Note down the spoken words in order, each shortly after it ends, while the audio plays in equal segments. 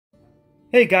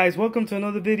Hey guys, welcome to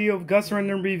another video of Gus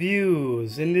Random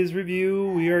Reviews. In this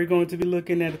review, we are going to be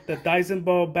looking at the Dyson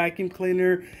Ball vacuum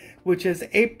cleaner, which is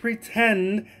a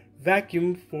pretend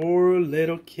vacuum for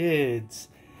little kids.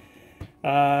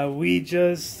 We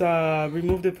just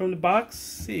removed it from the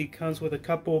box. It comes with a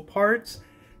couple of parts,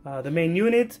 the main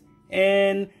unit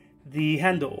and the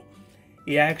handle.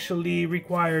 It actually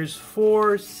requires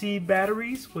 4 C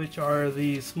batteries, which are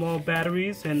the small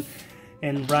batteries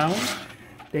and round.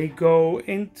 They go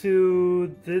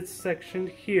into this section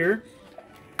here.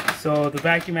 So the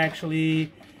vacuum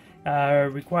actually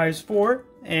requires 4,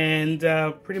 and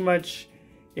pretty much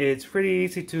it's pretty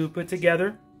easy to put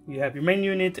together. You have your main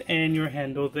unit and your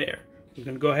handle there. We're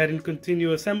going to go ahead and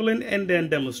continue assembling and then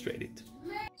demonstrate it.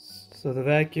 So the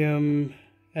vacuum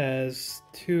has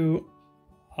 2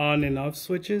 on and off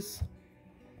switches.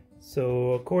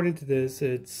 So according to this,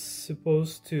 it's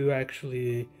supposed to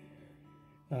actually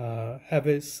have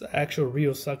its actual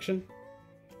real suction,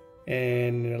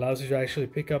 and it allows you to actually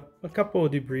pick up a couple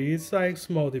of debris. It's like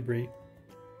small debris,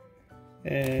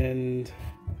 and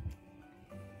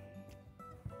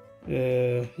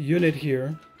the unit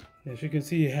here, as you can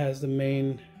see, it has the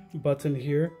main button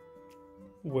here,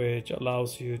 which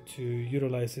allows you to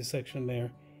utilize this section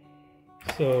there.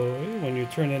 So when you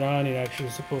turn it on, it actually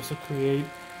is supposed to create,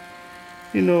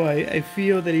 you know, I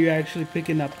feel that you're actually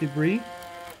picking up debris.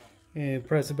 And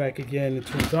press it back again, it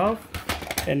turns off.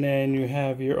 And then you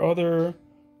have your other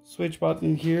switch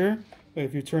button here.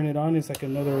 If you turn it on, it's like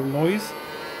another noise.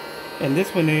 And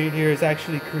this one here is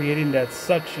actually creating that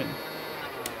suction.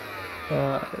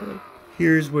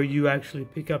 Here's where you actually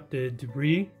pick up the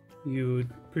debris. You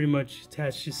pretty much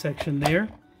attach this section there,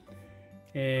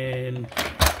 and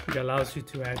it allows you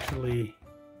to actually,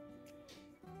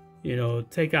 you know,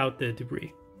 take out the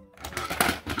debris.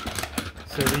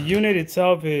 So the unit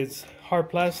itself is hard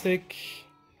plastic,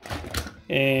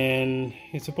 and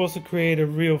it's supposed to create a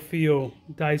real feel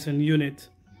Dyson unit.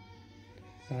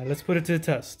 Let's put it to the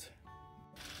test.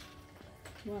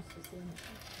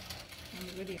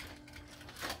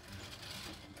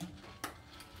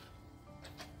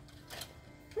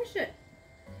 Push it.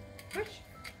 Push.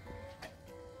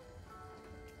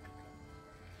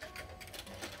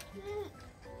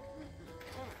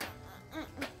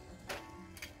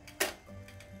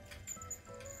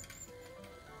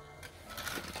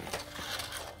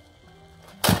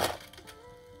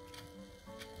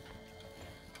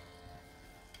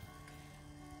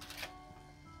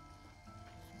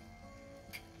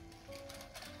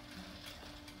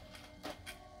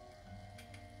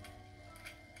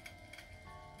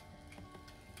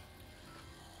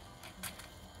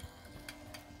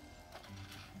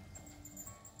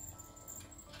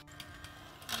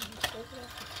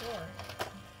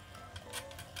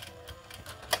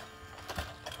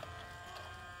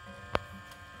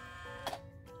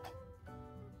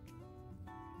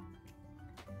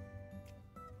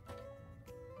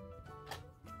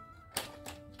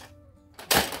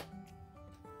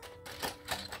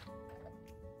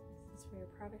 For your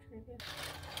product review.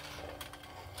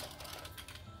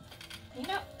 Clean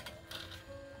up.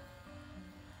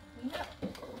 Clean up.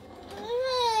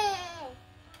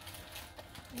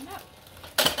 Clean up.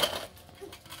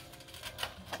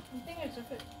 The thing is, if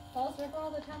it falls over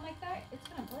all the time like that, it's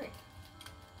gonna break.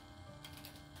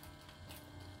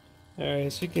 Alright,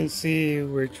 as you can see,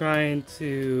 we're trying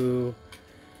to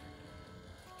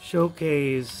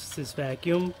showcase this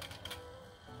vacuum,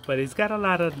 but it's got a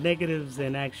lot of negatives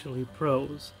and actually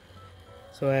pros.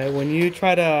 So when you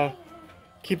try to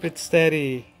keep it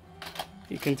steady,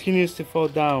 it continues to fall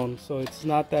down, so it's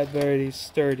not that very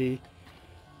sturdy.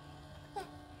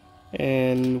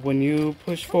 And when you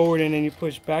push forward and then you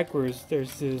push backwards,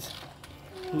 there's this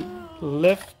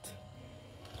lift.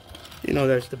 You know,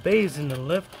 there's the base and the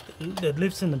lift that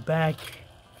lifts in the back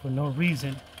for no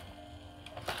reason.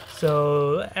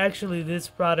 So actually this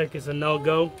product is a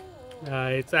no-go.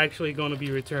 It's actually going to be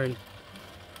returned.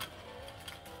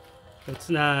 It's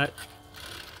not,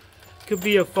 could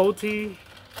be a faulty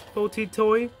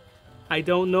toy, I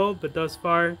don't know, but thus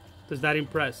far does not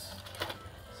impress.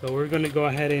 So we're going to go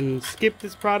ahead and skip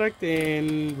this product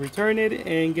and return it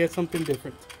and get something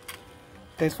different.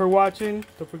 Thanks for watching.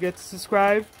 Don't forget to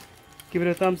subscribe, give it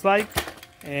a thumbs like,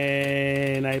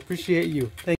 and I appreciate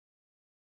you. Thank you.